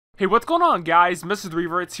Hey, what's going on, guys?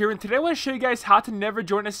 MrTheRevertz here, and today I want to show you guys how to never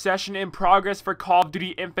join a session in progress for Call of Duty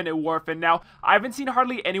Infinite Warfare. Now, I haven't seen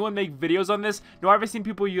hardly anyone make videos on this, nor have I seen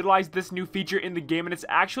people utilize this new feature in the game, and it's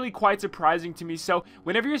actually quite surprising to me. So,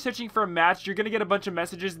 whenever you're searching for a match, you're going to get a bunch of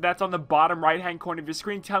messages that's on the bottom right-hand corner of your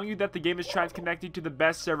screen telling you that the game is trying to connect you to the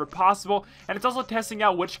best server possible, and it's also testing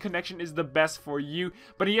out which connection is the best for you.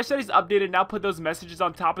 But in yesterday's update, it now put those messages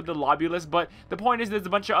on top of the lobby list, but the point is there's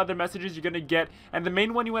a bunch of other messages you're going to get, and the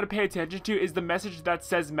main one you want to pay attention to is the message that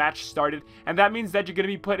says match started, and that means that you're going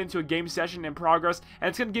to be put into a game session in progress, and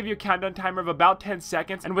it's going to give you a countdown timer of about 10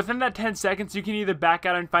 seconds, and within that 10 seconds you can either back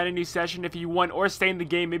out and find a new session if you want, or stay in the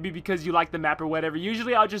game, maybe because you like the map or whatever.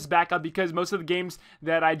 Usually I'll just back out because most of the games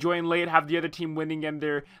that I join late have the other team winning and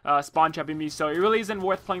they're spawn trapping me, so it really isn't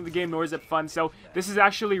worth playing the game, nor is it fun. So this is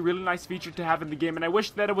actually a really nice feature to have in the game, and I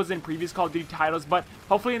wish that it was in previous Call of Duty titles, but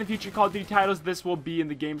hopefully in the future Call of Duty titles this will be in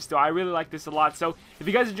the game still. I really like this a lot. So if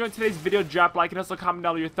you guys enjoyed today's video, drop a like and also comment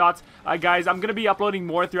down your thoughts. Guys, I'm gonna be uploading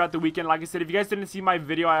more throughout the weekend. Like I said, if you guys didn't see my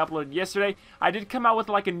video I uploaded yesterday, I did come out with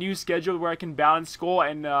like a new schedule where I can balance school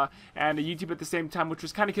and YouTube at the same time, which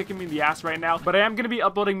was kind of kicking me in the ass right now. But I am gonna be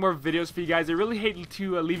uploading more videos for you guys. I really hate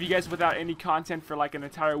to leave you guys without any content for like an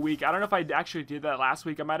entire week. I don't know if I actually did that last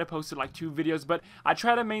week. I might have posted like 2 videos, but I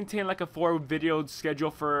try to maintain like a 4 video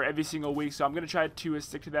schedule for every single week, so I'm gonna try to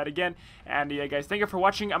stick to that again. And yeah, guys, thank you for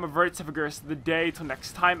watching. I'm MrTheRevertz. Have a great rest of the day. Till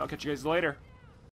next time, I'll catch you guys later.